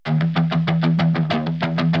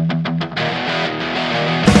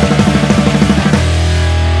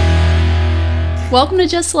Welcome to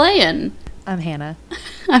Just Slayin'. I'm Hannah.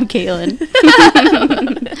 I'm Caitlin.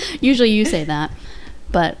 Usually you say that,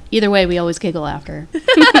 but either way, we always giggle after.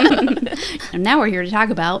 And now we're here to talk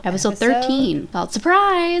about episode 13, called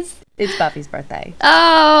Surprise! It's Buffy's birthday.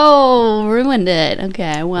 Oh, ruined it.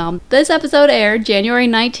 Okay, well, this episode aired January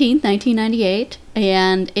 19th, 1998,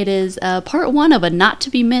 and it is part one of a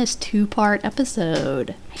not-to-be-missed two-part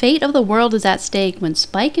episode. Fate of the world is at stake when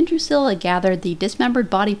Spike and Drusilla gather the dismembered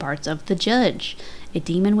body parts of the Judge, a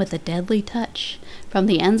demon with a deadly touch, from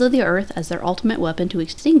the ends of the earth as their ultimate weapon to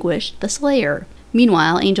extinguish the Slayer.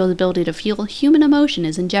 Meanwhile, Angel's ability to feel human emotion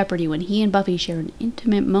is in jeopardy when he and Buffy share an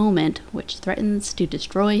intimate moment which threatens to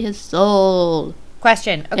destroy his soul.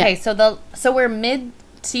 Question. Okay, yeah. So we're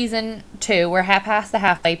mid-season 2. We're past the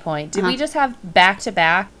halfway point. Did we just have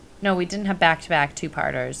back-to-back? No, we didn't have back-to-back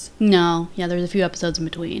two-parters. No. Yeah, there's a few episodes in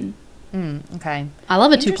between. Okay. I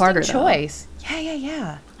love a two-parter, though. Choice.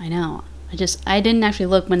 Yeah. I know. I didn't actually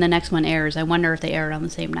look when the next one airs. I wonder if they aired on the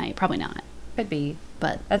same night. Probably not. Could be.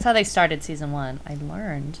 But that's how they started season 1. I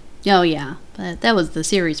learned. Oh, yeah. But that was the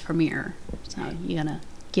series premiere. So you gotta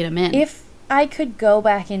get them in. If I could go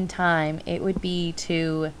back in time, it would be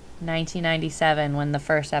to 1997 when the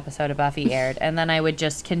first episode of Buffy aired. And then I would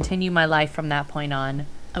just continue my life from that point on.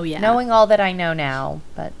 Oh, yeah. Knowing all that I know now.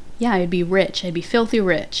 But yeah, I'd be rich. I'd be filthy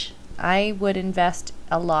rich. I would invest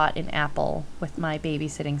a lot in Apple with my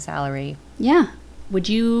babysitting salary. Yeah. Would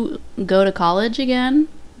you go to college again?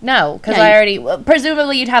 No, because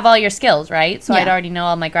presumably you'd have all your skills, right? So I'd already know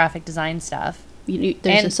all my graphic design stuff.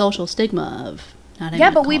 There's a social stigma of not having Yeah,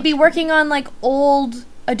 but we'd be working on like old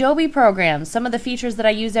Adobe programs. Some of the features that I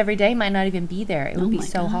use every day might not even be there. It would be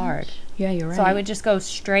so hard. Yeah, you're right. So I would just go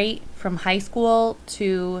straight from high school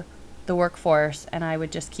to the workforce, and I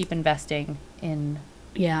would just keep investing in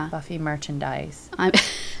Buffy merchandise.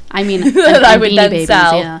 I mean, that I would then babies,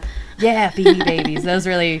 sell. Yeah, Beanie Babies. Those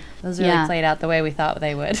really played out the way we thought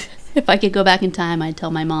they would. If I could go back in time, I'd tell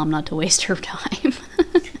my mom not to waste her time.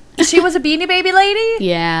 She was a Beanie Baby lady?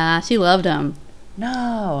 Yeah, she loved them.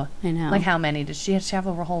 No. I know. Like how many? Did she have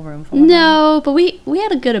a whole room full of them? No, but we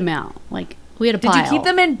had a good amount. Like, we had a pile. Did you keep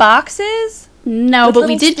them in boxes? No, but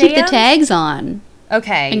we did keep the tags on.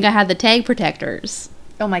 Okay. And I had the tag protectors.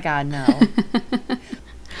 Oh my god, no.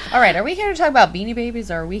 All right, are we here to talk about Beanie Babies,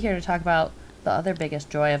 or are we here to talk about the other biggest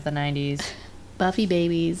joy of the 90s? Buffy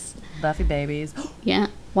babies. Buffy babies. Yeah,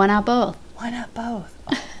 why not both? Why not both?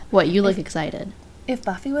 What, you look excited. If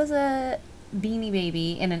Buffy was a Beanie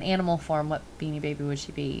Baby in an animal form, what Beanie Baby would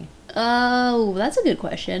she be? Oh, that's a good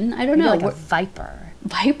question. I don't know. Like a viper.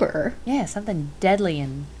 Viper? Yeah, something deadly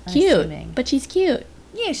and cute, unassuming. But she's cute.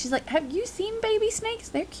 Yeah, she's like, have you seen baby snakes?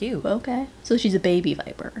 They're cute. Okay. So she's a baby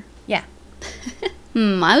viper. Yeah.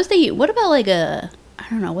 I was thinking, what about like I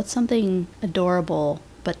don't know, what's something adorable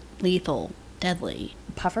but lethal, deadly?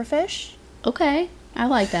 Pufferfish? Okay, I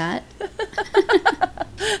like that.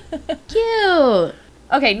 Cute.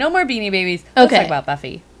 Okay, no more Beanie Babies. Let's talk about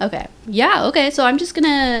Buffy. Okay. Yeah, okay, so I'm just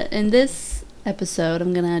gonna, in this episode,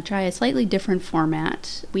 I'm gonna try a slightly different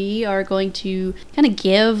format. We are going to kind of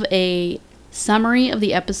give a summary of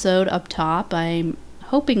the episode up top. I'm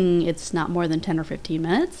hoping it's not more than 10 or 15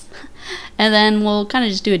 minutes. And then we'll kind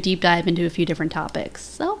of just do a deep dive into a few different topics.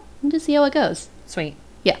 So, we'll just see how it goes. Sweet.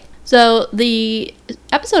 Yeah. So, the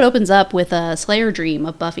episode opens up with a Slayer dream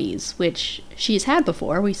of Buffy's, which she's had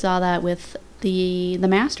before. We saw that with the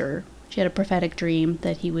Master. She had a prophetic dream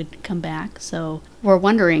that he would come back. So, we're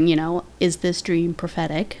wondering, is this dream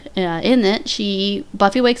prophetic? In it,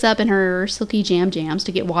 Buffy wakes up in her silky jams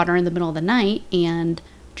to get water in the middle of the night, and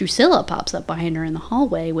Drusilla pops up behind her in the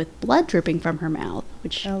hallway with blood dripping from her mouth,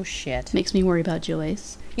 which makes me worry about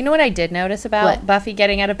Joyce. You know what I did notice about Buffy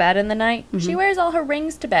getting out of bed in the night? Mm-hmm. She wears all her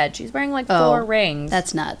rings to bed. She's wearing like 4 rings.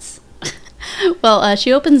 That's nuts. Well,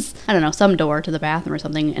 she opens, I don't know, some door to the bathroom or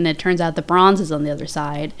something, and it turns out the bronze is on the other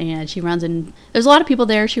side, and she runs in. There's a lot of people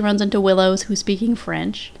there. She runs into Willows, who's speaking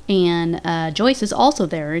French, and Joyce is also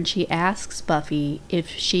there, and she asks Buffy if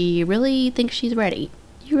she really thinks she's ready.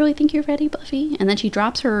 You really think you're ready, Buffy? And then she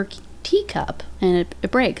drops her teacup, and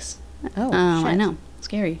it breaks. Oh, shit. I know.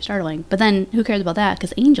 Scary, startling. But then, who cares about that?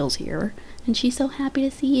 Because Angel's here, and she's so happy to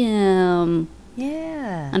see him.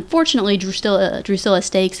 Yeah. Unfortunately, Drusilla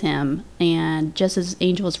stakes him, and just as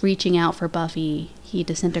Angel is reaching out for Buffy, he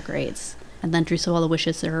disintegrates. And then Drusilla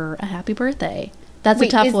wishes her a happy birthday. That's a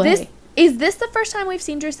tough way. Is this the first time we've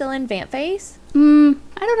seen Drusilla in vamp face?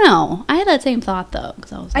 I don't know. I had that same thought, though.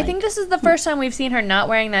 I think this is the first time we've seen her not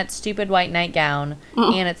wearing that stupid white nightgown.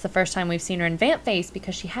 And it's the first time we've seen her in vamp face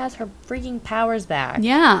because she has her freaking powers back.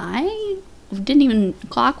 Yeah, didn't even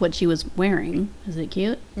clock what she was wearing. Is it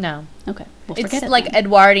cute? No. Okay. Well, It's forget it like then.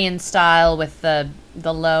 Edwardian style with the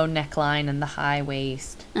low neckline and the high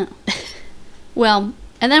waist. Oh. Well,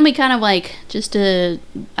 and then we kind of like,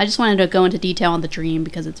 I just wanted to go into detail on the dream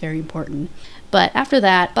because it's very important. But after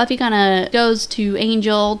that, Buffy kind of goes to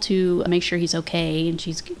Angel to make sure he's okay, and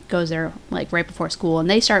she goes there like right before school, and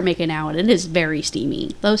they start making out, and it is very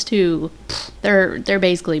steamy. Those two, they're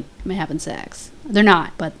basically having sex. They're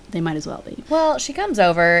not, but they might as well be. Well, she comes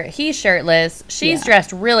over. He's shirtless. She's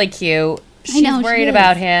dressed really cute. She's know, she worried is.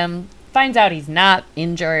 about him. Finds out he's not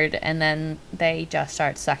injured, and then they just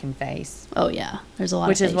start sucking face. Oh yeah, there's a lot.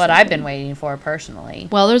 Which of is what face I've sucking. been waiting for personally.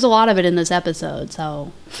 Well, there's a lot of it in this episode,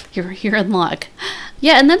 so you're in luck.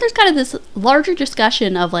 Yeah, and then there's kind of this larger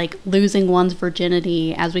discussion of like losing one's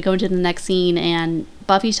virginity as we go into the next scene, and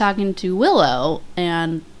Buffy's talking to Willow,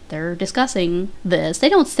 and they're discussing this. They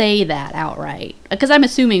don't say that outright, because I'm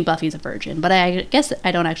assuming Buffy's a virgin, but I guess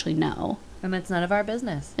I don't actually know. And it's none of our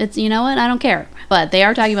business. It's, you know what, I don't care. But they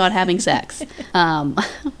are talking about having sex.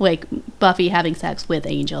 Like Buffy having sex with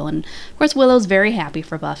Angel. And of course Willow's very happy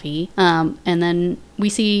for Buffy. And then we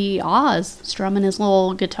see Oz strumming his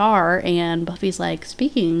little guitar, and Buffy's like,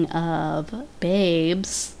 speaking of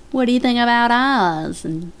babes, what do you think about Oz?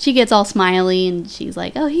 And she gets all smiley, and she's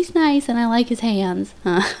like, oh, he's nice, and I like his hands.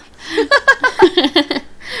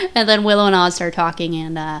 And then Willow and Oz start talking,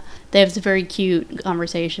 and they have this very cute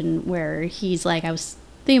conversation where he's like, I was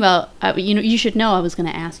thinking about, you should know I was going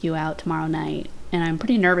to ask you out tomorrow night, and I'm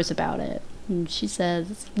pretty nervous about it. And she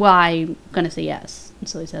says, well, I'm going to say yes. And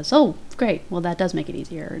so he says, oh, great. Well, that does make it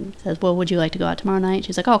easier. And says, well, would you like to go out tomorrow night?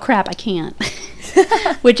 She's like, oh, crap, I can't.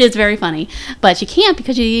 Which is very funny. But she can't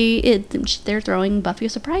because they're throwing Buffy a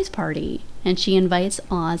surprise party, and she invites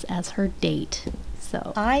Oz as her date.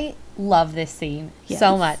 So I love this scene Yes.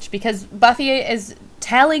 so much because Buffy is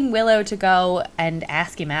telling Willow to go and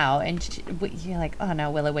ask him out, and you're like, oh no,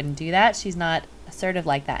 Willow wouldn't do that. She's not assertive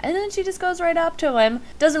like that. And then she just goes right up to him,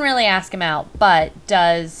 doesn't really ask him out, but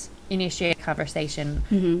does initiate a conversation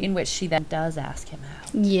in which she then does ask him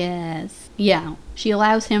out. yes. Yeah. She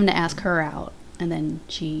allows him to ask her out, and then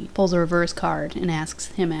she pulls a reverse card and asks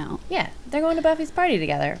him out. Yeah, they're going to Buffy's party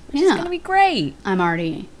together, which is Yeah. going to be great. I'm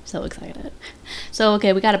already so excited. So,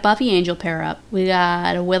 okay, we got a Buffy Angel pair up. We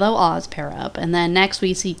got a Willow Oz pair up. And then next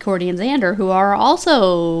we see Cordy and Xander, who are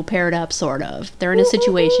also paired up, sort of. They're in a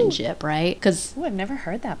situationship, right? Because Oh, I've never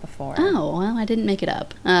heard that before. oh, well, I didn't make it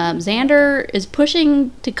up. Xander is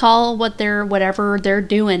pushing to call whatever they're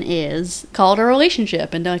doing is called a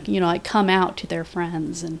relationship, and like come out to their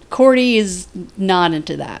friends. And Cordy is not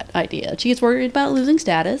into that idea. She's worried about losing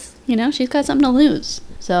status. She's got something to lose.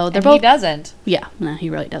 So they're And both. he doesn't. Yeah, no, he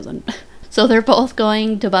really doesn't. So they're both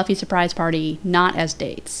going to Buffy's surprise party, not as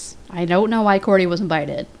dates. I don't know why Cordy was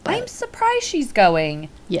invited, but I'm surprised she's going.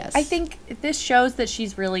 yes. I think this shows that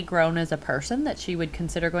she's really grown as a person, that she would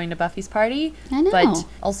consider going to Buffy's party. I know. But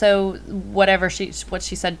also, what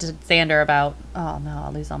she said to Xander about, oh no,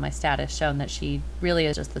 I'll lose all my status, shown that she really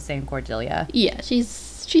is just the same Cordelia. Yeah, she's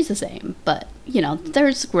the same, but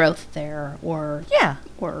there's growth there, or Yeah,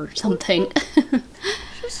 something.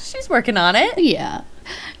 she's working on it. Yeah.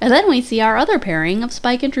 And then we see our other pairing of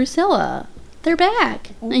Spike and Drusilla. They're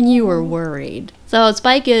back. And you were worried. So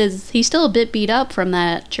Spike he's still a bit beat up from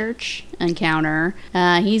that church encounter.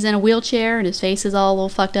 He's in a wheelchair and his face is all a little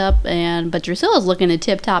fucked up. But Drusilla's looking in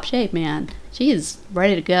tip-top shape, man. She is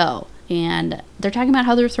ready to go. And they're talking about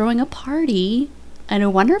how they're throwing a party. And I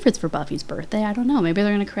wonder if it's for Buffy's birthday. I don't know. Maybe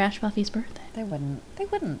they're going to crash Buffy's birthday. They wouldn't. They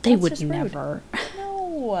That's would just rude. never.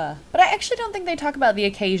 No. But I actually don't think they talk about the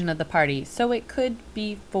occasion of the party. So it could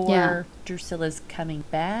be for Yeah. Drusilla's coming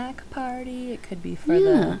back party. It could be for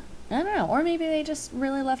Yeah. I don't know. Or maybe they just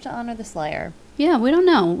really love to honor the Slayer. Yeah, we don't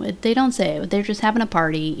know. They don't say. They're just having a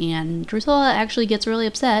party, and Drusilla actually gets really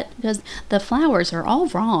upset because the flowers are all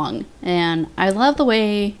wrong. And I love the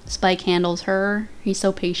way Spike handles her. He's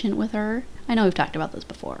so patient with her. I know we've talked about this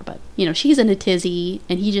before, but, she's in a tizzy,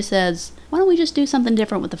 and he just says, why don't we just do something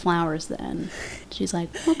different with the flowers then? She's like,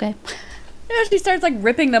 okay. She starts like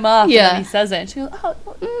ripping them off. Yeah. And then he says it. And she goes, "Oh,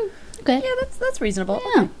 well, Okay. yeah, that's reasonable."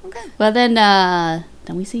 Yeah. Okay. Well, then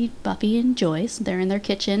we see Buffy and Joyce. They're in their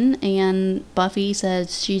kitchen, and Buffy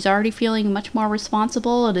says she's already feeling much more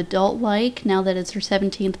responsible and adult-like now that it's her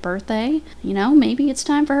 17th birthday. Maybe it's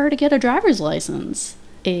time for her to get a driver's license.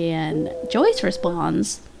 And Joyce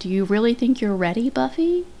responds, do you really think you're ready,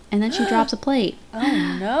 Buffy? And then she drops a plate.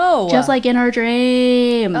 Oh no! Just like in her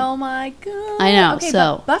dream. Oh my god! I know, Okay,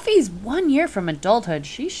 so- but Buffy's 1 year from adulthood.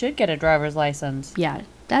 She should get a driver's license. Yeah.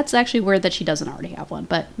 That's actually weird that she doesn't already have one,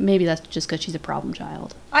 but maybe that's just because she's a problem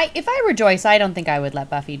child. If I were Joyce, I don't think I would let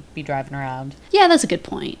Buffy be driving around. Yeah, that's a good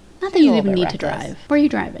point. Not that She's you a even little need bit to reckless. drive. Where are you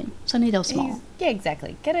driving? Sunnydale Small. Yeah,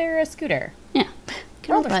 exactly. Get her a scooter. Yeah.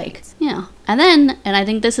 Get on a Roller bike. skates. Yeah. And I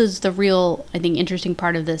think this is the real, interesting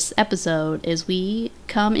part of this episode is we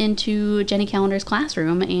come into Jenny Calendar's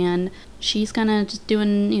classroom and she's kind of just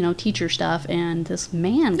doing, teacher stuff, and this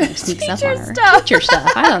man kind of sneaks up on her. Teacher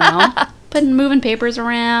stuff. I don't know. Moving papers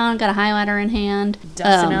around, got a highlighter in hand.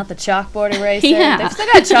 Dusting out the chalkboard eraser. Yeah. They've still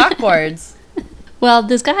got chalkboards. Well,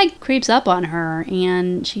 this guy creeps up on her,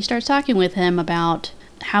 and she starts talking with him about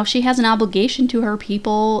how she has an obligation to her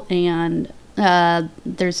people, and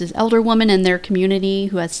there's this elder woman in their community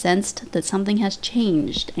who has sensed that something has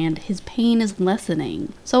changed, and his pain is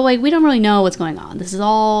lessening. So, we don't really know what's going on. This is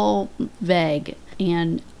all vague,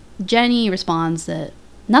 and Jenny responds that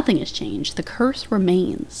nothing has changed. The curse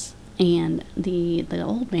remains. And the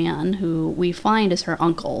old man, who we find is her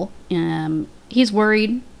uncle, he's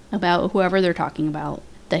worried about whoever they're talking about,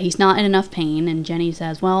 that he's not in enough pain, and Jenny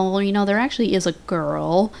says, well, there actually is a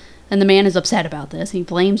girl, and the man is upset about this. He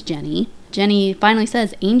blames Jenny. Jenny finally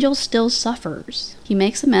says, Angel still suffers. He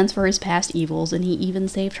makes amends for his past evils, and he even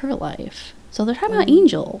saved her life. So they're talking about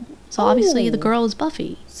Angel. So obviously the girl is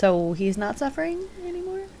Buffy. So he's not suffering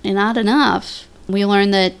anymore? And not enough. We learn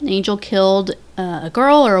that Angel killed a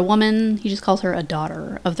girl or a woman, he just calls her a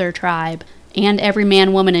daughter, of their tribe, and every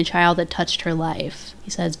man, woman, and child that touched her life. He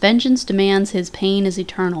says, vengeance demands his pain is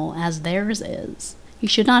eternal, as theirs is. He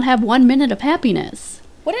should not have 1 minute of happiness.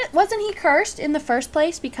 Wasn't he cursed in the first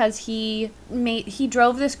place because he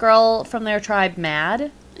drove this girl from their tribe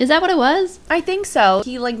mad? Is that what it was? I think so.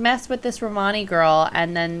 He messed with this Romani girl,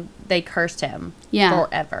 and then they cursed him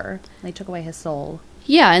forever. They took away his soul.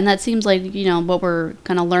 Yeah, and that seems like, what we're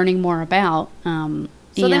kind of learning more about.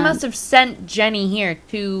 So they must have sent Jenny here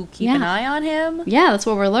to keep an eye on him? Yeah, that's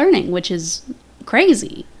what we're learning, which is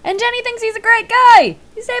crazy. And Jenny thinks he's a great guy!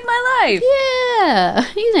 He saved my life! Yeah,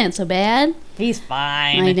 he ain't so bad. He's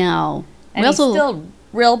fine. I know. And he's still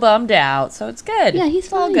real bummed out, so it's good. Yeah,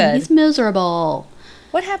 he's all fine. good. He's miserable.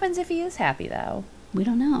 What happens if he is happy, though? We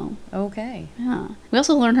don't know. Okay. Yeah. We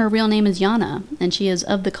also learn her real name is Yana, and she is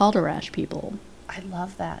of the Calderash people. I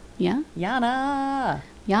love that. Yeah? Yana!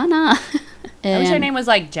 Yana. I wish her name was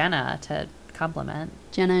like Jenna to compliment.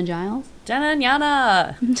 Jenna and Giles? Jenna and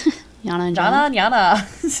Yana! Yana and Jana Giles? and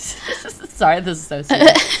Yana. Sorry, this is so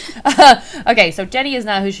stupid. Okay, so Jenny is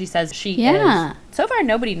not who she says she is. So far,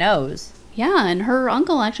 nobody knows. Yeah, and her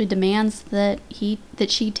uncle actually demands that she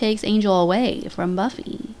takes Angel away from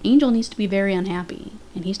Buffy. Angel needs to be very unhappy,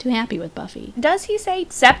 and he's too happy with Buffy. Does he say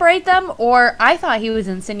separate them, or I thought he was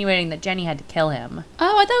insinuating that Jenny had to kill him?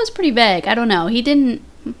 Oh, I thought it was pretty vague. I don't know. He didn't...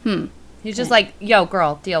 He's just like, yo,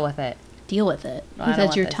 girl, deal with it. Deal with it. Well, He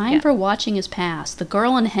says, your time for watching is past. The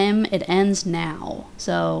girl and him, it ends now.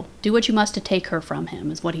 So, do what you must to take her from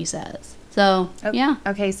him, is what he says. So, yeah.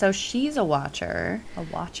 Okay, so she's a watcher. A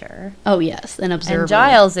watcher. Oh, yes, an observer. And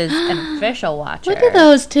Giles is an official watcher. Look at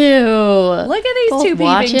those two. Look at these Both two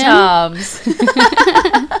watching. peeping Toms.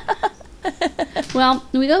 Well,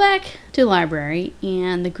 we go back to the library,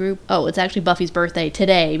 and the group... Oh, it's actually Buffy's birthday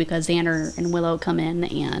today, because Xander and Willow come in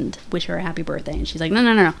and wish her a happy birthday. And she's like,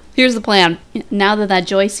 no. Here's the plan. Now that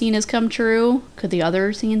Joyce scene has come true, could the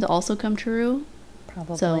other scenes also come true?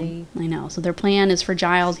 Probably. So, I know. So their plan is for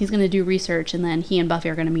Giles. He's going to do research, and then he and Buffy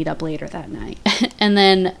are going to meet up later that night. And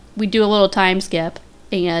then we do a little time skip,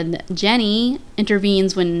 and Jenny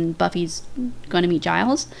intervenes when Buffy's going to meet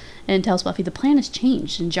Giles and tells Buffy the plan has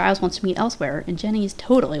changed and Giles wants to meet elsewhere, and Jenny is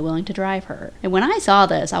totally willing to drive her. And when I saw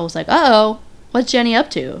this, I was like, uh-oh, what's Jenny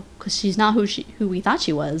up to? Because she's not who we thought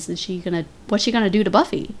she was. What's she gonna do to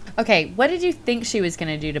Buffy? Okay, what did you think she was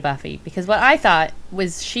gonna do to Buffy? Because what I thought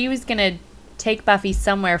was she was gonna take Buffy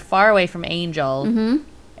somewhere far away from Angel,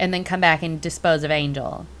 and then come back and dispose of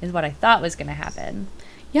Angel, is what I thought was gonna happen.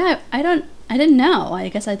 Yeah, I didn't know. I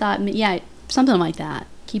guess I thought, yeah, something like that.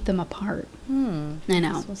 Keep them apart. I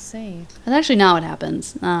know. We'll see. That's actually not what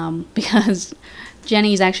happens, because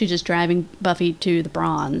Jenny's actually just driving Buffy to the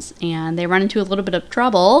Bronze, and they run into a little bit of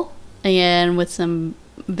trouble, and with some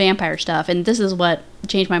vampire stuff. And this is what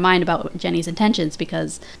changed my mind about Jenny's intentions,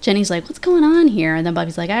 because Jenny's like, what's going on here? And then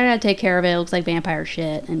Buffy's like, I gotta take care of it. It looks like vampire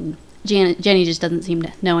shit. And Jenny just doesn't seem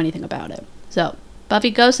to know anything about it. So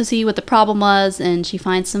Buffy goes to see what the problem was, and she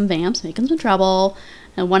finds some vamps making some trouble.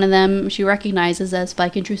 And one of them she recognizes as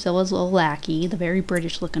Spike and Drusilla's little lackey, the very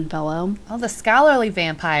British-looking fellow. Oh, the scholarly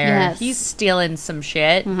vampire. Yes. He's stealing some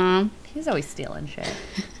shit. He's always stealing shit.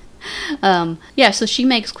 Yeah, so she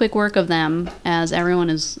makes quick work of them as everyone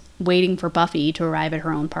is waiting for Buffy to arrive at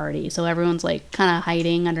her own party. So everyone's like kind of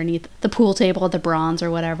hiding underneath the pool table at the Bronze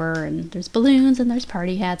or whatever. And there's balloons and there's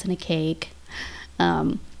party hats and a cake.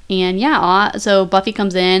 And yeah, so Buffy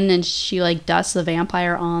comes in and she like dusts the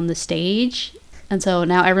vampire on the stage. And so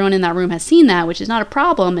now everyone in that room has seen that, which is not a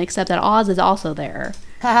problem, except that Oz is also there.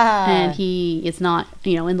 And he is not,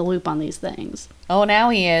 in the loop on these things. Oh, now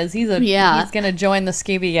he is. He's going to join the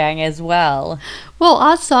Scooby Gang as well. Well,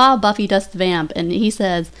 Oz saw Buffy dust the vamp, and he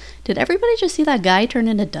says, did everybody just see that guy turn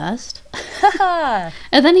into dust? And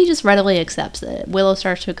then he just readily accepts it. Willow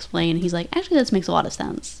starts to explain. He's like, actually, this makes a lot of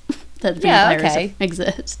sense. That vampires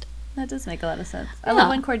exist. That does make a lot of sense. I love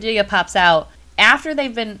when Cordelia pops out after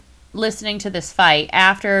they've been listening to this fight,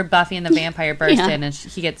 after Buffy and the vampire burst in and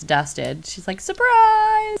he gets dusted. She's like,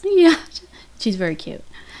 surprise! Yeah, she's very cute.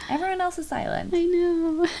 Everyone else is silent. I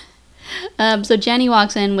know. So Jenny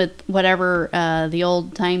walks in with whatever the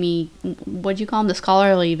old-timey, what'd you call him, the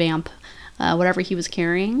scholarly vamp, whatever he was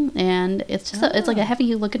carrying. And it's just it's like a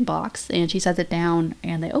heavy-looking box, and she sets it down,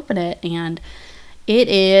 and they open it, and it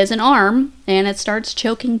is an arm, and it starts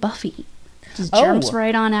choking Buffy. Just jumps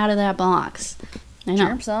right on out of that box. I know.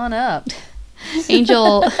 Jumps on up.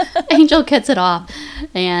 Angel gets it off,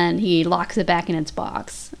 and he locks it back in its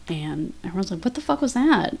box. And everyone's like, what the fuck was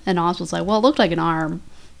that? And Oz was like, well, it looked like an arm.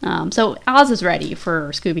 So Oz is ready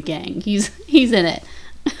for Scooby Gang. He's in it.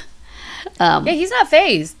 He's not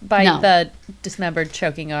fazed by the dismembered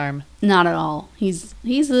choking arm. Not at all. He's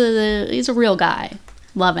a real guy.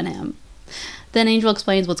 Loving him. Then Angel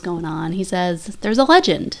explains what's going on. He says, there's a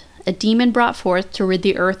legend. A demon brought forth to rid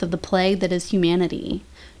the earth of the plague that is humanity,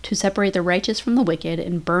 to separate the righteous from the wicked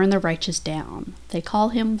and burn the righteous down. They call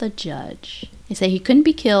him the Judge. They say he couldn't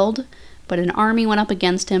be killed, but an army went up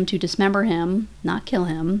against him to dismember him, not kill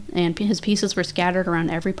him, and his pieces were scattered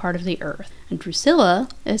around every part of the earth. And Drusilla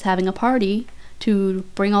is having a party to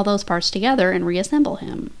bring all those parts together and reassemble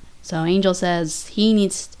him. So Angel says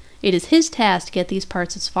it is his task to get these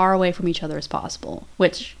parts as far away from each other as possible,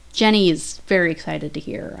 which Jenny is very excited to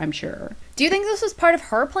hear, I'm sure. Do you think this was part of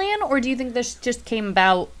her plan, or do you think this just came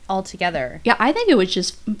about altogether? Yeah, I think it was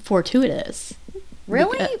just fortuitous.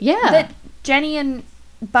 Really? Yeah. That Jenny and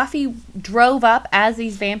Buffy drove up as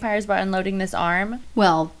these vampires were unloading this arm?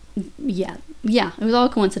 Well, yeah. It was all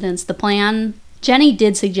coincidence. The plan, Jenny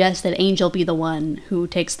did suggest that Angel be the one who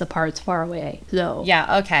takes the parts far away. So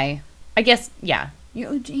yeah, okay. I guess, yeah.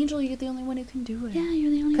 Angel, you're the only one who can do it. Yeah, you're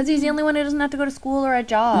the only one. Because he's the only one who doesn't have to go to school or a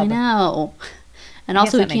job. I know. And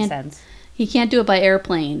also, he can't do it by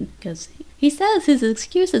airplane, because he says his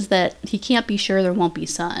excuse is that he can't be sure there won't be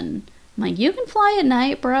sun. I'm like, you can fly at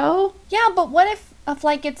night, bro. Yeah, but what if a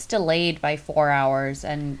flight gets delayed by 4 hours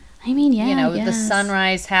and... I mean, yeah, the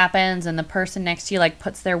sunrise happens and the person next to you, like,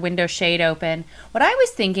 puts their window shade open. What I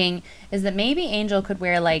was thinking is that maybe Angel could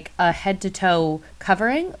wear, like, a head-to-toe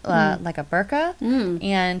covering, like a burqa,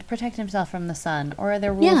 and protect himself from the sun. Or are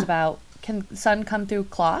there rules about, can sun come through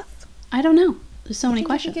cloth? I don't know. There's so many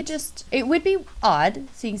questions. It would be odd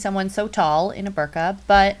seeing someone so tall in a burqa,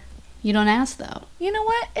 but... You don't ask, though. You know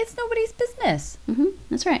what? It's nobody's business. Mm-hmm.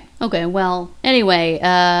 That's right. Okay, well, anyway,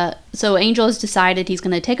 so Angel has decided he's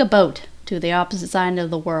going to take a boat to the opposite side of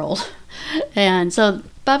the world. And so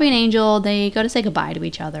Buffy and Angel, they go to say goodbye to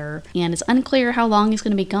each other. And it's unclear how long he's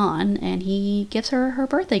going to be gone. And he gives her her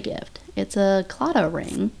birthday gift. It's a Claddagh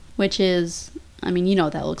ring, which is, I mean, you know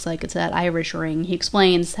what that looks like. It's that Irish ring. He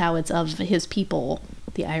explains how it's of his people,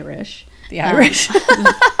 the Irish. The Irish.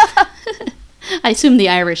 I assume the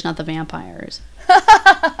Irish, not the vampires.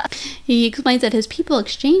 He explains that his people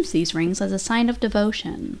exchange these rings as a sign of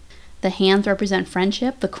devotion. The hands represent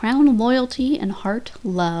friendship, the crown loyalty, and heart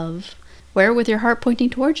love. Wear it with your heart pointing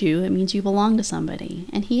towards you, it means you belong to somebody.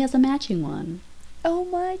 And he has a matching one. Oh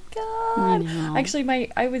my god. I know. Actually,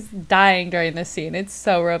 I was dying during this scene. It's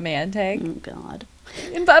so romantic. Oh god.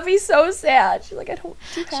 And Buffy's so sad. She's like,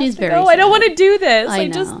 She's very go. sad. I don't want to do this. I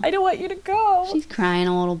know. I don't want you to go. She's crying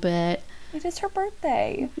a little bit. It is her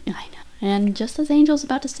birthday. I know. And just as Angel's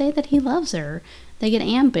about to say that he loves her, they get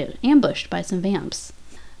ambushed by some vamps.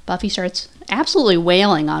 Buffy starts absolutely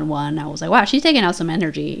wailing on one. I was like, wow, she's taking out some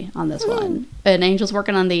energy on this one. And Angel's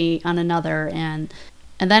working on another, and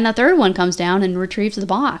then a third one comes down and retrieves the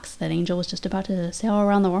box that Angel was just about to sail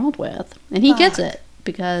around the world with. And he gets it,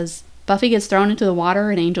 because Buffy gets thrown into the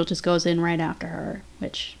water and Angel just goes in right after her,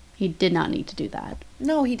 which he did not need to do that.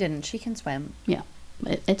 No, he didn't. She can swim. Yeah.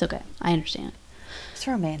 It's okay. I understand. It's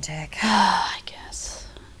romantic. I guess.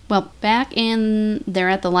 Well, they're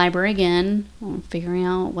at the library again, figuring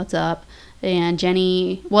out what's up. And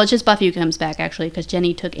Jenny, well, it's just Buffy who comes back, actually, because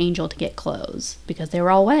Jenny took Angel to get clothes because they were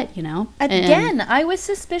all wet, you know? Again, I was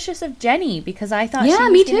suspicious of Jenny because I thought Yeah, she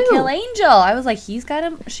me was going to too. kill Angel. I was like, she's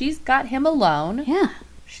got him alone. Yeah.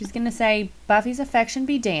 She's going to say, Buffy's affection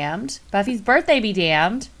be damned. Buffy's birthday be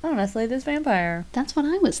damned. I'm going to slay this vampire. That's what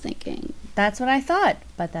I was thinking. That's what I thought.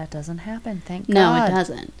 But that doesn't happen, thank God. No, it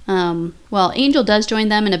doesn't. Well, Angel does join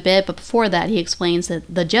them in a bit, but before that, he explains that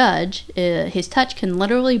the judge, his touch can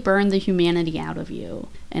literally burn the humanity out of you,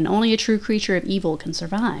 and only a true creature of evil can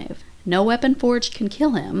survive. No weapon forged can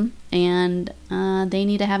kill him, and they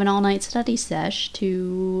need to have an all-night study sesh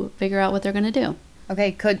to figure out what they're going to do.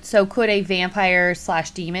 Okay, could a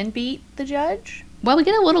vampire/demon beat the judge? Well, we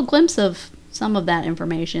get a little glimpse of some of that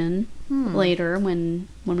information later when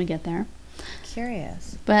we get there.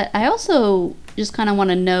 Curious. But I also just kind of want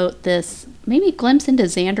to note this maybe glimpse into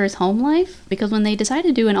Xander's home life, because when they decide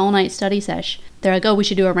to do an all-night study sesh, they're like, oh, we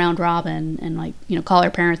should do a round robin and, like, you know, call our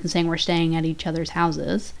parents and saying we're staying at each other's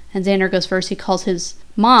houses. And Xander goes first. He calls his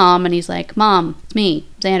mom and he's like, Mom, it's me,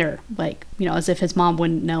 Xander. Like, you know, as if his mom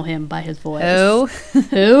wouldn't know him by his voice. Who?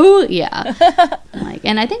 Who? Yeah. Like,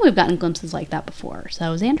 and I think we've gotten glimpses like that before.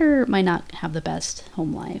 So Xander might not have the best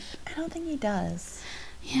home life. I don't think he does.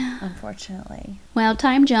 Yeah. Unfortunately. Well,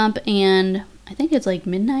 time jump, and I think it's like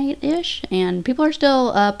midnight-ish, and people are still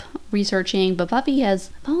up researching, but Buffy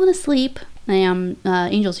has fallen asleep.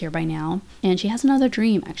 Angel's here by now, and she has another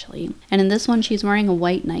dream, actually. And in this one, she's wearing a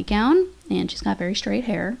white nightgown, and she's got very straight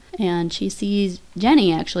hair, and she sees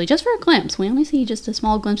Jenny, actually, just for a glimpse. We only see just a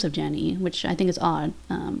small glimpse of Jenny, which I think is odd.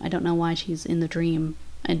 I don't know why she's in the dream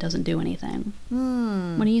and doesn't do anything.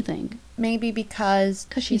 What do you think? Maybe because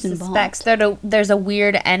she she's suspects there's a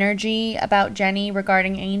weird energy about Jenny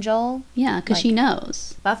regarding Angel. Yeah, because she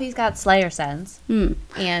knows. Buffy's got Slayer sense,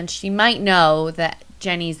 and she might know that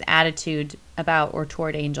Jenny's attitude about or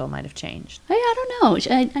toward Angel might have changed. I don't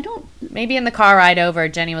know. I don't... Maybe in the car ride over,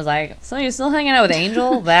 Jenny was like, so you're still hanging out with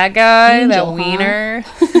Angel? That guy? Angel, that wiener?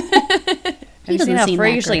 Have you seen how seem that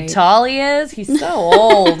freakishly great. tall he is? He's so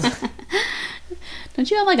old. Don't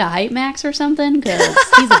you have like a height max or something? Because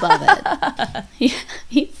he's above it.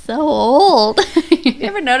 He's so old. You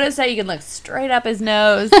ever notice how you can look straight up his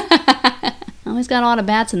nose? Oh, he's got a lot of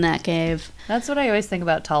bats in that cave. That's what I always think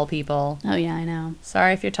about tall people. Oh, yeah, I know.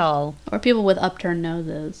 Sorry if you're tall. Or people with upturned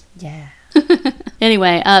noses. Yeah.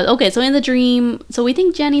 Anyway, okay, so in the dream, so we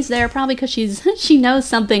think Jenny's there probably because she knows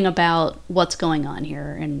something about what's going on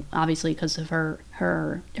here, and obviously because of her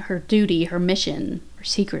duty, her mission, her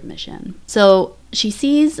secret mission. So she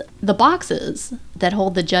sees the boxes that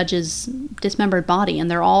hold the judge's dismembered body,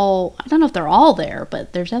 and they're all, I don't know if they're all there,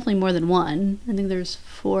 but there's definitely more than one. I think there's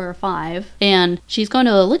 4 or 5. And she's going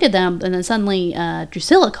to look at them, and then suddenly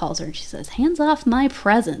Drusilla calls her, and she says, hands off my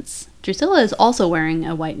presents. Drusilla is also wearing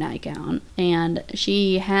a white nightgown, and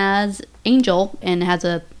she has Angel and has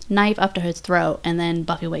a knife up to his throat, and then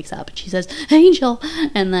Buffy wakes up and she says, Angel,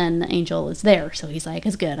 and then Angel is there, so he's like,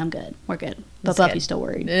 it's good, I'm good, we're good, but Buffy's still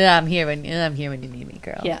worried. I'm here when you need me,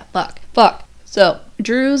 girl. Yeah, fuck. So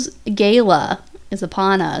Drew's gala is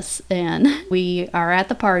upon us, and we are at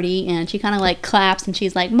the party, and she kind of like claps and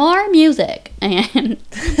she's like, more music, and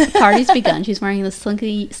the party's begun. She's wearing the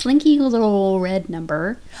slinky little red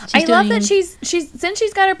number. I love that she's since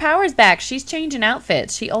she's got her powers back, she's changing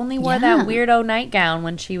outfits. She only wore that weirdo nightgown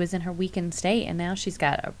when she was in her weakened state, and now she's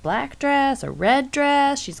got a black dress, a red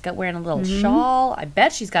dress, she's got wearing a little shawl. I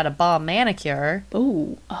bet she's got a bomb manicure.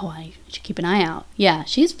 I should keep an eye out. Yeah,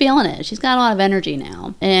 she's feeling it. She's got a lot of energy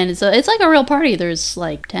now, and so it's like a real party. There's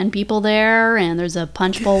like 10 people there, and there's a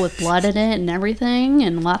punch bowl with blood in it and everything,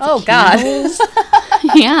 and lots of candles.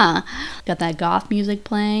 Yeah. Got that goth music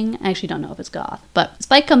playing. I actually don't know if it's goth. But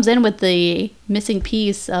Spike comes in with the missing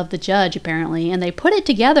piece of the judge, apparently, and they put it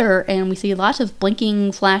together, and we see lots of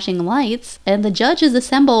blinking, flashing lights, and the judge is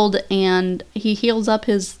assembled, and he heals up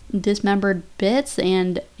his dismembered bits,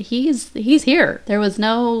 and he's here. There was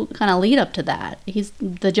no kind of lead up to that.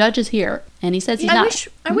 The judge is here, and he says he's not...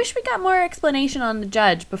 I wish we got more explanation on the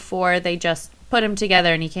judge before they just put him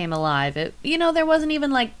together and he came alive. There wasn't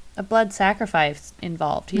even like a blood sacrifice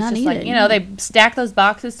involved. He's Not just needed. like, they stack those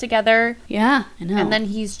boxes together. Yeah, I know. And then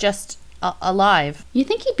he's just alive. You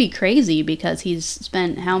think he'd be crazy because he's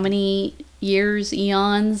spent how many years,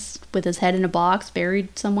 eons, with his head in a box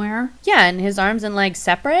buried somewhere? Yeah, and his arms and legs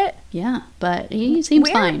separate. Yeah, but he seems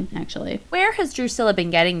Where- fine, actually. Where has Drusilla been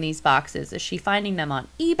getting these boxes? Is she finding them on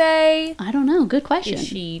eBay? I don't know. Good question.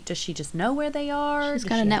 Does she just know where they are? She's Does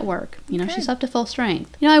got a she- network. You know, Okay. she's up to full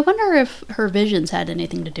strength. You know, I wonder if her visions had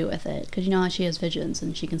anything to do with it. Because you know how she has visions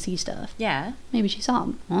and she can see stuff. Yeah. Maybe she saw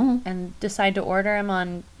them. Oh, And decide to order them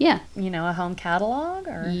on, yeah. a home catalog?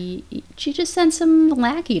 Or She just sent some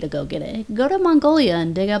lackey to go get it. Go to Mongolia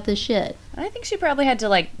and dig up this shit. I think she probably had to,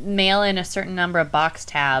 like, mail in a certain number of box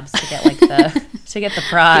tabs to get, like, to get the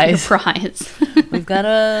prize. The prize. We've got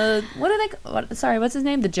what's his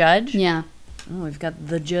name? The judge? Yeah. Oh, we've got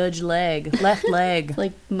the judge left leg.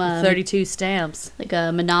 Like, 32 stamps. like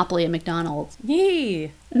a Monopoly at McDonald's.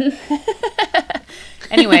 Yee.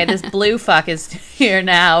 Anyway, this blue fuck is here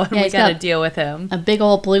now, and Yeah, we he's gotta got- deal with him. A big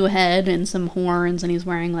old blue head and some horns, and he's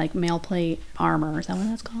wearing like mail plate armor. Is that what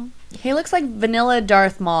that's called? He looks like vanilla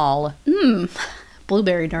Darth Maul.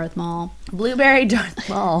 Blueberry Darth Maul. Blueberry Darth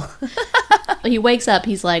Maul. He wakes up,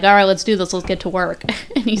 he's like, all right, let's do this, let's get to work.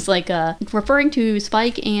 And he's like, referring to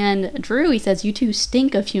Spike and Drew, he says, you two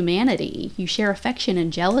stink of humanity. You share affection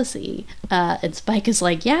and jealousy. And Spike is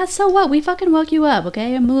like, yeah, so what? We fucking woke you up,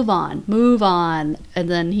 okay? Move on. And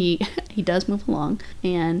then he does move along,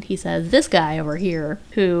 and he says, this guy over here,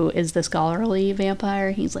 who is the scholarly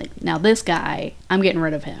vampire, he's like, now this guy, I'm getting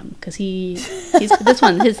rid of him, because he's this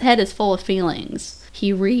one, his head is full of feelings.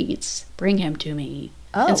 He reads, bring him to me.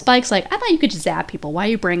 Oh. And Spike's like, I thought you could just zap people. Why are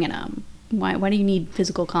you bringing him? Why do you need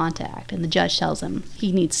physical contact? And the judge tells him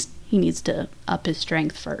he needs to up his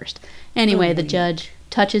strength first. Anyway, the judge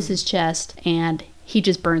touches his chest, and he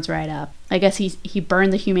just burns right up. I guess he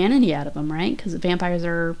burned the humanity out of him, right? Because vampires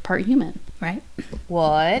are part human, right?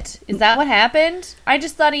 What? Is that what happened? I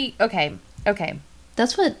just thought Okay.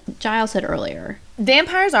 That's what Giles said earlier.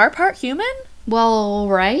 Vampires are part human? Well,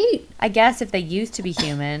 right? I guess if they used to be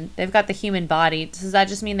human, they've got the human body. Does that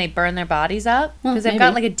just mean they burn their bodies up? Well, Because they've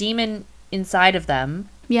got maybe. like a demon inside of them.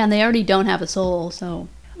 Yeah, and they already don't have a soul, so...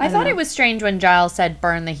 I don't thought know. it was strange when Giles said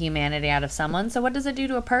burn the humanity out of someone. So what does it do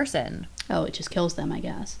to a person? Oh, it just kills them, I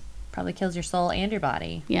guess. Probably kills your soul and your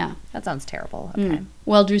body. Yeah. That sounds terrible. Okay.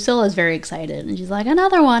 Well, Drusilla's very excited, and she's like,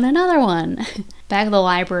 another one. Back at the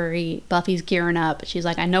library, Buffy's gearing up. She's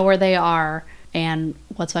like, I know where they are, and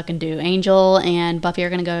what's fucking do? Angel and Buffy are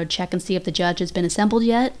going to go check and see if the judge has been assembled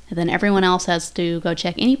yet, and then everyone else has to go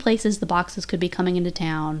check any places the boxes could be coming into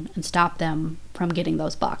town and stop them from getting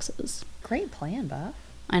those boxes. Great plan, Buff.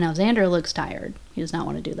 I know, Xander looks tired. He does not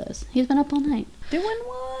want to do this. He's been up all night. Doing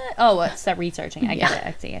what? Oh, what's that researching? I get Yeah. it.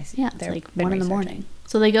 I see. Yeah, it's They're like been 1 in the researching. morning.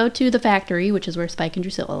 So they go to the factory, which is where Spike and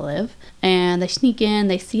Drusilla live, and they sneak in.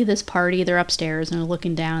 They see this party. They're upstairs, and they're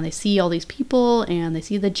looking down. And they see all these people, and they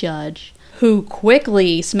see the judge, who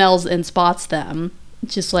quickly smells and spots them.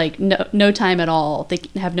 Just like no time at all. They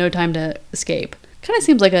have no time to escape. Kind of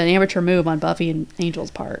seems like an amateur move on Buffy and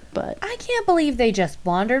Angel's part, but I can't believe they just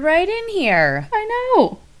wandered right in here. I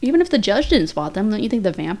know. Even if the judge didn't spot them, don't you think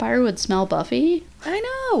the vampire would smell Buffy? I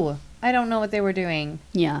know. I don't know what they were doing.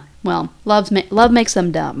 Yeah. Well, love makes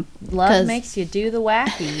them dumb. Love 'Cause makes you do the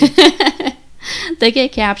wacky. they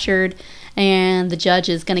get captured, and the judge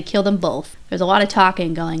is going to kill them both. There's a lot of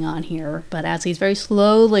talking going on here, but as he's very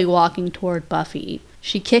slowly walking toward Buffy,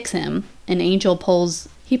 she kicks him, and Angel pulls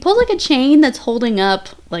like a chain that's holding up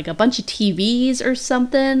like a bunch of TVs or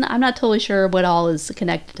something. I'm not totally sure what all is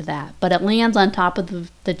connected to that, but it lands on top of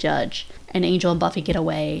the judge, and Angel and Buffy get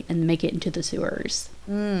away and make it into the sewers.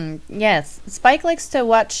 Yes. Spike likes to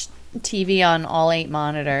watch TV on all 8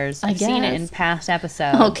 monitors. I've seen it in guess. past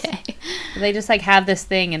episodes. Okay. They just like have this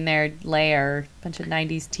thing in their lair, bunch of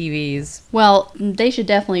 90s TVs. Well, they should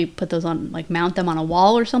definitely put those on, like mount them on a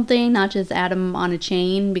wall or something, not just add them on a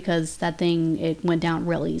chain, because that thing, it went down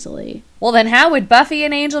real easily. Well, then how would Buffy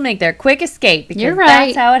and Angel make their quick escape? Because You're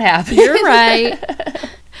right. that's how it happened. You're right.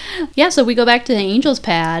 Yeah, so we go back to Angel's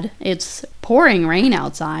pad. It's pouring rain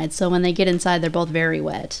outside, so when they get inside, they're both very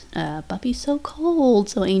wet. Buffy's so cold,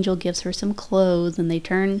 so Angel gives her some clothes, and he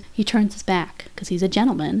turns his back, because he's a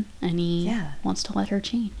gentleman, and he wants to let her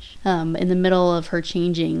change. In the middle of her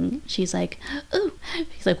changing, she's like, ooh.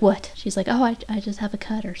 He's like, what? She's like, oh, I just have a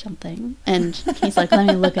cut or something. And he's like, let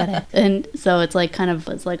me look at it. And so it's like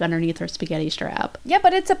it's like underneath her spaghetti strap. Yeah,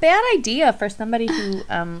 but it's a bad idea for somebody who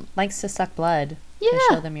likes to suck blood. Yeah. To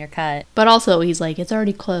show them your cut. But also, he's like, it's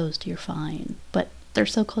already closed, you're fine. But they're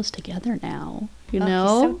so close together now, you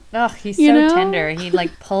know? He's You so know? tender. He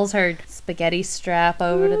like pulls her spaghetti strap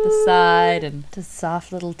over to the side and does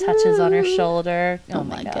soft little touches on her shoulder. Oh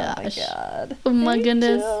my gosh. God. Oh my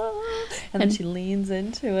goodness. And then she leans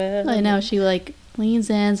into it. I know, she like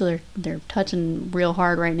leans in, so they're touching real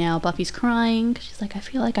hard right now. Buffy's crying. She's like, I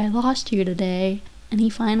feel like I lost you today. and he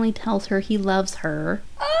finally tells her he loves her.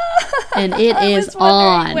 And it is I was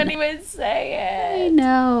wondering on. when he would say I it.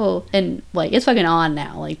 know. And, like, it's fucking on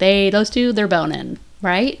now. Like, those two, they're boning,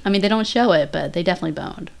 right? I mean, they don't show it, but they definitely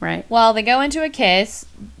boned, right? Well, they go into a kiss.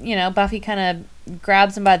 You know, Buffy kind of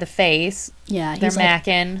grabs him by the face. Yeah, They're he's like,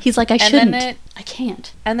 macking. he's like, I And shouldn't. then I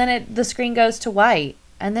can't. And then the screen goes to white.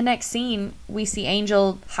 And the next scene, we see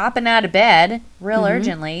Angel hopping out of bed real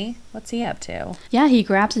urgently. What's he up to? Yeah, he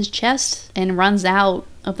grabs his chest and runs out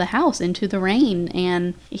of the house into the rain.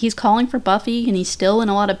 And he's calling for Buffy, and he's still in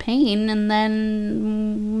a lot of pain. And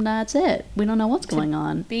then that's it. We don't know what's going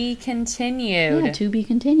on. Be continued. Yeah, to be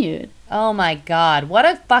continued. Oh my god, what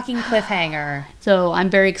a fucking cliffhanger. So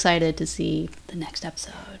I'm very excited to see the next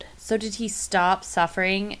episode. So did he stop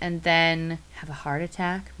suffering and then have a heart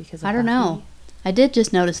attack because of I don't Buffy? know. I did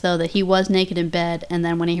just notice, though, that he was naked in bed, and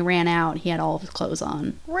then when he ran out, he had all of his clothes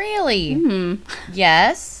on. Really? Mm-hmm.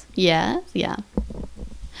 Yes? Yeah, yeah.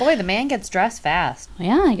 Boy, the man gets dressed fast.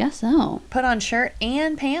 Yeah, I guess so. Put on shirt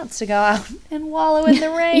and pants to go out and wallow in the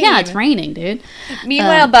rain. Yeah, it's raining, dude.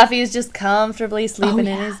 Meanwhile, Buffy is just comfortably sleeping in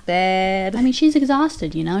yeah. his bed. I mean, she's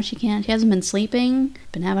exhausted, you know? She hasn't been sleeping,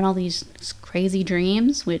 been having all these crazy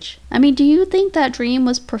dreams, which, I mean, do you think that dream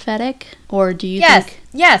was prophetic? Or do you think...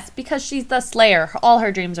 Yes, because she's the Slayer. All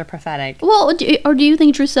her dreams are prophetic. Well, or do you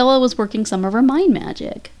think Drusilla was working some of her mind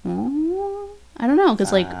magic? I don't know,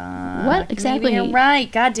 because, like, what exactly? Maybe you're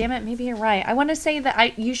right. God damn it, maybe you're right. I want to say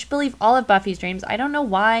that you should believe all of Buffy's dreams. I don't know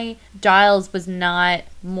why Giles was not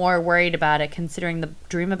more worried about it, considering the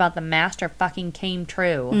dream about the Master fucking came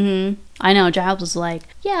true. Mm-hmm. I know, Giles was like,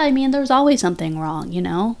 yeah, I mean, there's always something wrong, you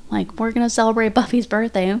know? Like, we're going to celebrate Buffy's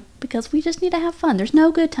birthday because we just need to have fun. There's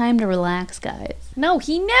no good time to relax, guys. No,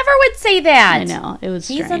 he never would say that. I know, it was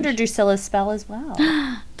He's strange. under Drusilla's spell as well.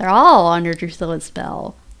 They're all under Drusilla's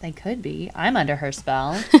spell. They could be. I'm under her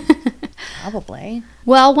spell. Probably.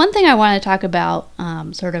 Well, one thing I want to talk about,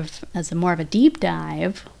 sort of as more of a deep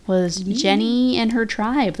dive, was Jenny and her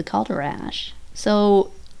tribe, the Calderash. So,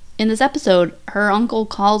 in this episode, her uncle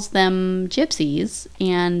calls them gypsies,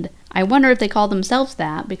 and I wonder if they call themselves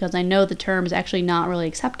that, because I know the term is actually not really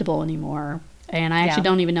acceptable anymore. And I actually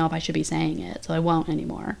don't even know if I should be saying it, so I won't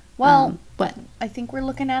anymore. Well, but I think we're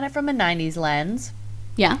looking at it from a 90s lens.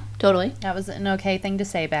 yeah, totally. That was an okay thing to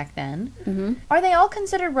say back then. Mm-hmm. Are they all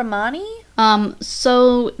considered Romani?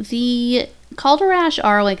 So the Calderash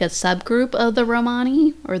are like a subgroup of the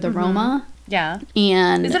Romani, or the Roma. Yeah.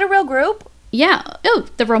 And Is it a real group? yeah. Oh,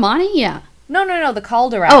 the Romani? Yeah. No, the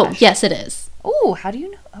Calderash. Oh, yes, it is. Oh, how do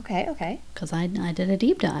you know? Okay. Because I did a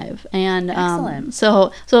deep dive. And Excellent.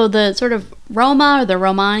 So the sort of Roma or the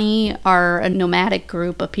Romani are a nomadic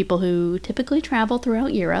group of people who typically travel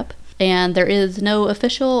throughout Europe. And there is no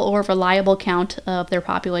official or reliable count of their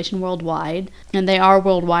population worldwide. And they are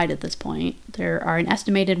worldwide at this point. There are an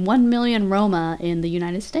estimated 1 million Roma in the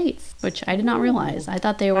United States, which I did not realize. I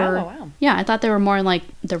thought they were... Wow. Yeah, I thought they were more in like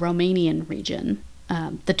the Romanian region.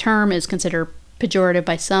 The term is considered pejorative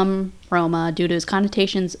by some Roma due to its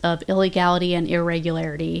connotations of illegality and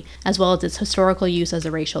irregularity, as well as its historical use as a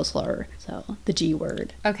racial slur. So, the G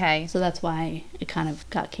word. Okay. So that's why it kind of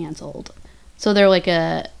got canceled. So they're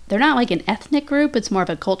not like an ethnic group, it's more of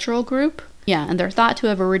a cultural group. Yeah, and they're thought to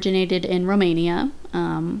have originated in Romania,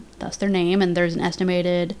 thus their name, and there's an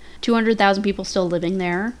estimated 200,000 people still living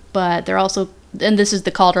there, but they're also, and this is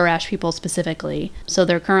the Calderash people specifically, so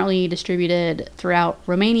they're currently distributed throughout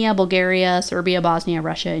Romania, Bulgaria, Serbia, Bosnia,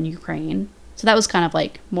 Russia, and Ukraine. So that was kind of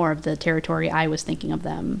like more of the territory I was thinking of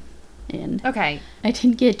them in. Okay. I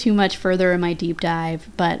didn't get too much further in my deep dive,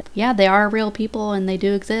 but yeah, they are real people and they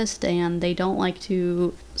do exist, and they don't like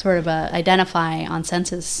to sort of identify on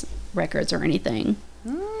census records or anything.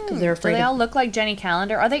 Because they're afraid Do they all look like Jenny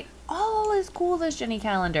Calendar? Are they all as cool as Jenny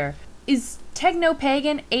Calendar? Is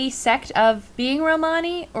Techno-Pagan a sect of being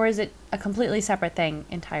Romani, or is it a completely separate thing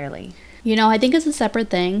entirely? You know, I think it's a separate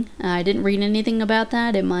thing. I didn't read anything about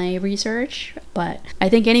that in my research, but I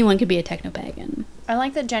think anyone could be a techno-pagan. I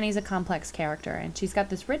like that Jenny's a complex character, and she's got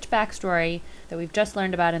this rich backstory that we've just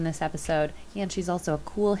learned about in this episode, and she's also a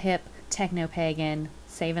cool, hip techno-pagan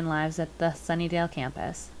saving lives at the Sunnydale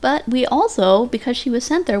campus. But we also, because she was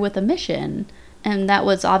sent there with a mission, and that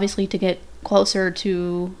was obviously to get closer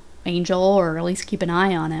to Angel, or at least keep an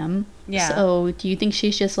eye on him. Yeah. So, do you think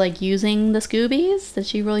she's just, like, using the Scoobies? Does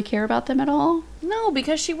she really care about them at all? No,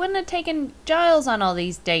 because she wouldn't have taken Giles on all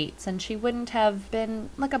these dates, and she wouldn't have been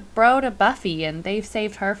like a bro to Buffy, and they've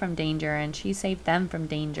saved her from danger, and she saved them from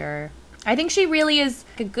danger. I think she really is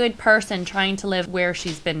a good person trying to live where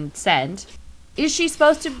she's been sent. Is she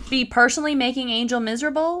supposed to be personally making Angel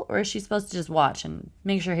miserable, or is she supposed to just watch and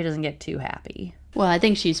make sure he doesn't get too happy? Well, I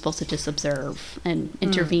think she's supposed to just observe and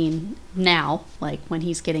intervene now, like when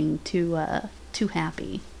he's getting too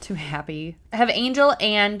happy. Too happy. Have Angel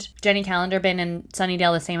and Jenny Calendar been in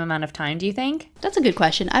Sunnydale the same amount of time, do you think? That's a good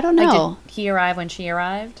question. I don't know. Like, did he arrive when she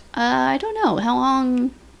arrived? I don't know. How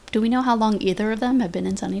long... Do we know how long either of them have been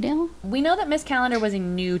in Sunnydale? We know that Miss Calendar was a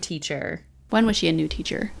new teacher. When was she a new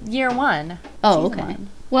teacher? Year 1. Oh, Season okay. 1.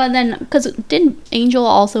 Well, then, because didn't Angel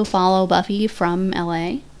also follow Buffy from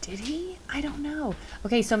L.A.? Did he? I don't know.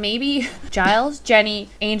 Okay, so maybe Giles, Jenny,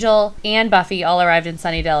 Angel, and Buffy all arrived in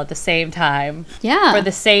Sunnydale at the same time. Yeah. For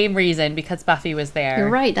the same reason, because Buffy was there. You're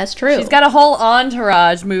right, that's true. She's got a whole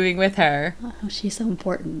entourage moving with her. Oh, she's so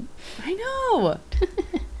important. I know.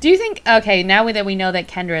 Do you think, okay, now that we know that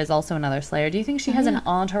Kendra is also another Slayer, do you think she has an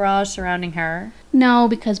entourage surrounding her? No,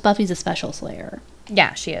 because Buffy's a special Slayer.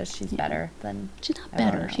 Yeah, she is. She's better than... She's not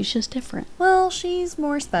better. She's just different. Well, she's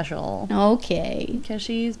more special. Okay. Because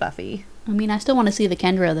she's Buffy. I mean, I still want to see the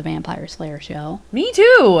Kendra the Vampire Slayer show. Me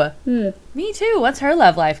too. Me too. What's her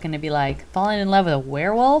love life going to be like? Falling in love with a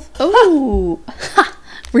werewolf? Oh,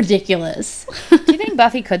 ridiculous. Do you think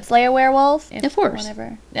Buffy could slay a werewolf? Of course.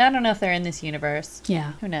 Whenever? I don't know if they're in this universe.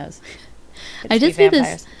 Yeah. Who knows? I did see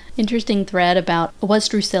this interesting thread about, was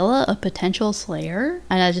Drusilla a potential Slayer?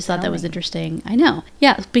 And I just thought that was interesting. I know.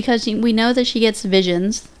 Yeah, because we know that she gets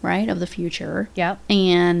visions, right, of the future. Yep.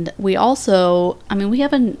 And we also, I mean, we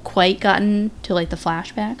haven't quite gotten to, like, the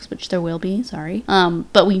flashbacks, which there will be, sorry.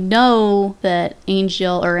 But we know that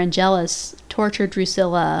Angel or Angelus tortured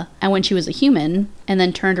Drusilla and when she was a human and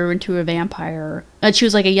then turned her into a vampire. She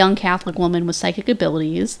was like a young Catholic woman with psychic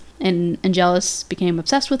abilities, and Angelus became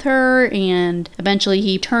obsessed with her, and eventually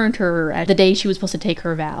he turned her at the day she was supposed to take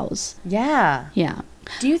her vows. Yeah. Yeah.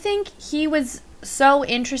 Do you think he was so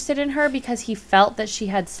interested in her because he felt that she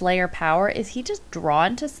had Slayer power? Is he just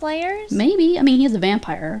drawn to Slayers? Maybe. I mean, he's a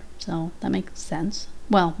vampire, so that makes sense.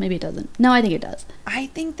 Well, maybe it doesn't. No, I think it does. I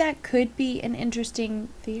think that could be an interesting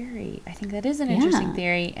theory. I think that is an interesting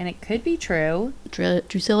theory, and it could be true.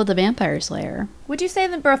 Drusilla the Vampire Slayer. Would you say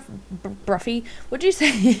that Buffy? Would you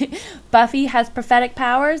say Buffy has prophetic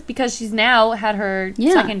powers because she's now had her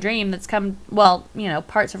second dream that's come? Well, you know,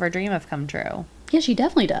 parts of her dream have come true. Yeah, she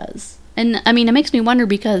definitely does. And, I mean, it makes me wonder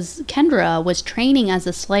because Kendra was training as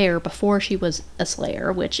a Slayer before she was a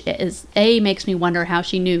Slayer, which is, A, makes me wonder how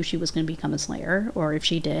she knew she was going to become a Slayer, or if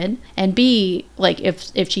she did. And B, like,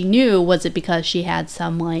 if she knew, was it because she had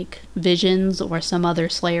some, like, visions or some other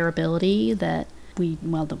Slayer ability that we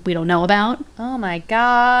don't know about? Oh my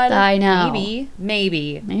god. I know.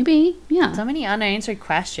 Maybe, yeah. So many unanswered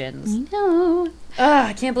questions. I know. Ugh,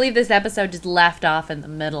 I can't believe this episode just left off in the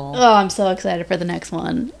middle. Oh, I'm so excited for the next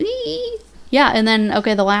one. Yeah, and then,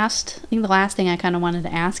 okay, the last thing I kind of wanted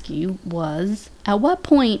to ask you was, at what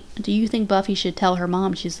point do you think Buffy should tell her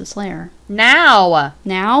mom she's the Slayer? Now?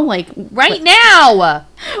 Like... Right now!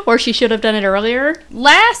 Or she should have done it earlier?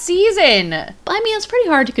 Last season! But, I mean, it's pretty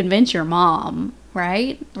hard to convince your mom,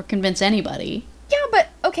 right? Or convince anybody. Yeah, but,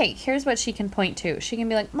 okay, here's what she can point to. She can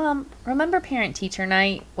be like, Mom, remember parent-teacher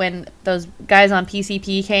night when those guys on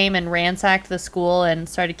PCP came and ransacked the school and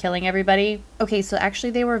started killing everybody? Okay, so actually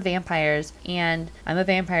they were vampires, and I'm a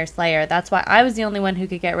vampire slayer. That's why I was the only one who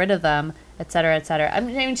could get rid of them, etc., etc. I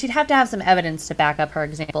mean, she'd have to have some evidence to back up her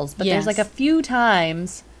examples, but there's like a few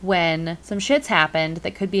times when some shit's happened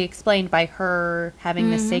that could be explained by her having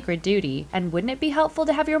this sacred duty. And wouldn't it be helpful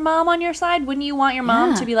to have your mom on your side? Wouldn't you want your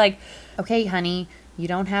mom to be like, okay, honey, you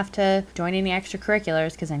don't have to join any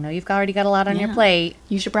extracurriculars because I know you've already got a lot on your plate.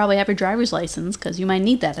 You should probably have your driver's license because you might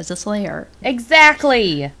need that as a Slayer.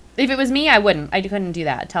 Exactly. If it was me, I wouldn't. I couldn't do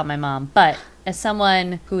that, tell my mom. But as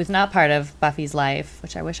someone who is not part of Buffy's life,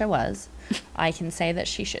 which I wish I was, I can say that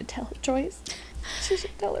she should tell Joyce. She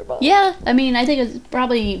should tell her mom. Yeah, I mean, I think it's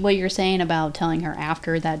probably what you're saying about telling her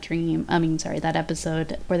after that that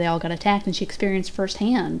episode where they all got attacked and she experienced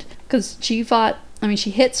firsthand. Because she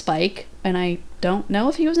hit Spike, and I don't know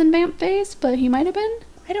if he was in vamp phase, but he might have been.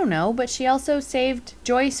 I don't know, but she also saved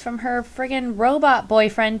Joyce from her friggin' robot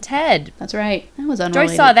boyfriend, Ted. That's right. That was unrelated.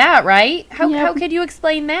 Joyce saw that, right? How could you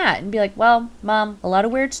explain that? And be like, well, Mom, a lot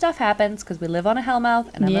of weird stuff happens because we live on a Hellmouth,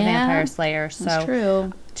 and I'm a vampire slayer, so... That's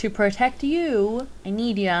true. To protect you, I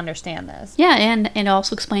need you to understand this. Yeah, and it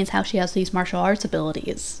also explains how she has these martial arts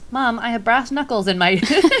abilities. Mom, I have brass knuckles in my, in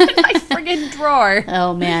my friggin' drawer.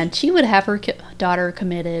 Oh man, she would have her daughter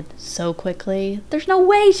committed so quickly. There's no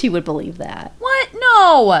way she would believe that. What?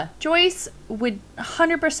 No! Joyce would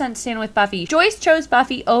 100% stand with Buffy. Joyce chose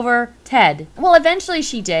Buffy over Ted. Well, eventually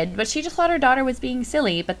she did, but she just thought her daughter was being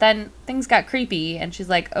silly. But then things got creepy, and she's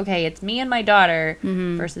like, okay, it's me and my daughter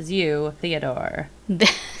versus you, Theodore.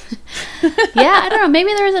 Yeah, I don't know.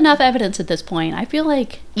 Maybe there's enough evidence at this point. I feel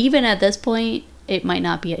like even at this point, it might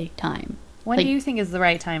not be a time. When do you think is the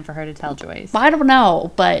right time for her to tell Joyce? I don't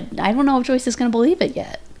know, but I don't know if Joyce is going to believe it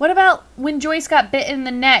yet. What about when Joyce got bit in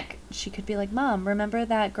the neck? She could be like, Mom, remember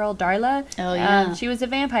that girl Darla? Oh, yeah. She was a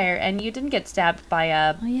vampire, and you didn't get stabbed by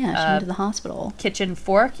a Oh, yeah, she went to the hospital. kitchen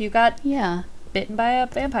fork. You got Yeah. bitten by a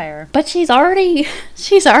vampire. But she's already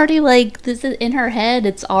like, this is in her head,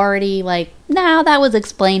 it's already like, no, that was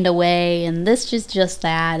explained away, and this is just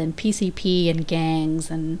that, and PCP and gangs,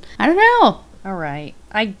 and I don't know. All right.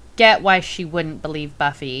 I get why she wouldn't believe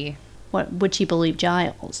Buffy. What would she believe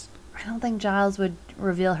Giles? I don't think Giles would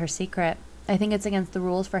reveal her secret. I think it's against the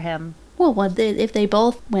rules for him. Well, if they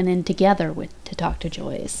both went in together to talk to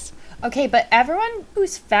Joyce. Okay, but everyone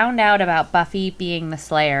who's found out about Buffy being the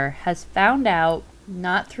Slayer has found out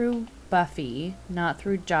not through Buffy, not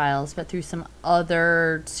through Giles, but through some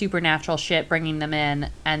other supernatural shit bringing them in,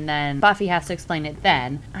 and then Buffy has to explain it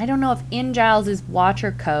then. I don't know if in Giles's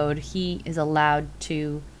Watcher code he is allowed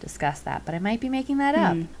to discuss that, but I might be making that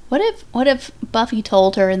up. What if Buffy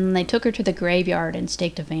told her and then they took her to the graveyard and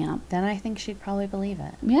staked a vamp? Then I think she'd probably believe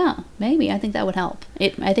it. Yeah, maybe. I think that would help.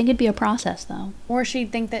 I think it'd be a process, though. Or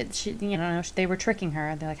she'd think that they were tricking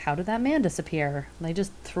her. They're like, how did that man disappear? They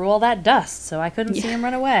just threw all that dust, so I couldn't see him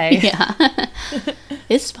run away. Yeah.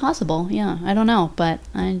 It's possible, yeah. I don't know, but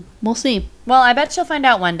we'll see. Well, I bet she'll find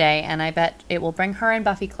out one day, and I bet it will bring her and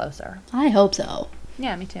Buffy closer. I hope so.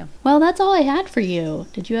 Yeah, me too. Well, that's all I had for you.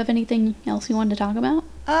 Did you have anything else you wanted to talk about?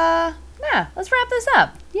 Yeah, let's wrap this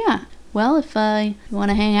up. Yeah. Well, if you want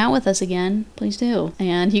to hang out with us again, please do.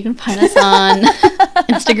 And you can find us on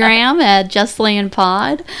Instagram at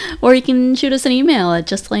JustSlayingPod, or you can shoot us an email at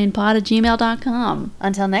justslayingpod@gmail.com.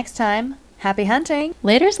 Until next time, happy hunting.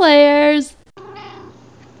 Later, Slayers!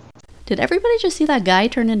 Did everybody just see that guy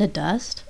turn into dust?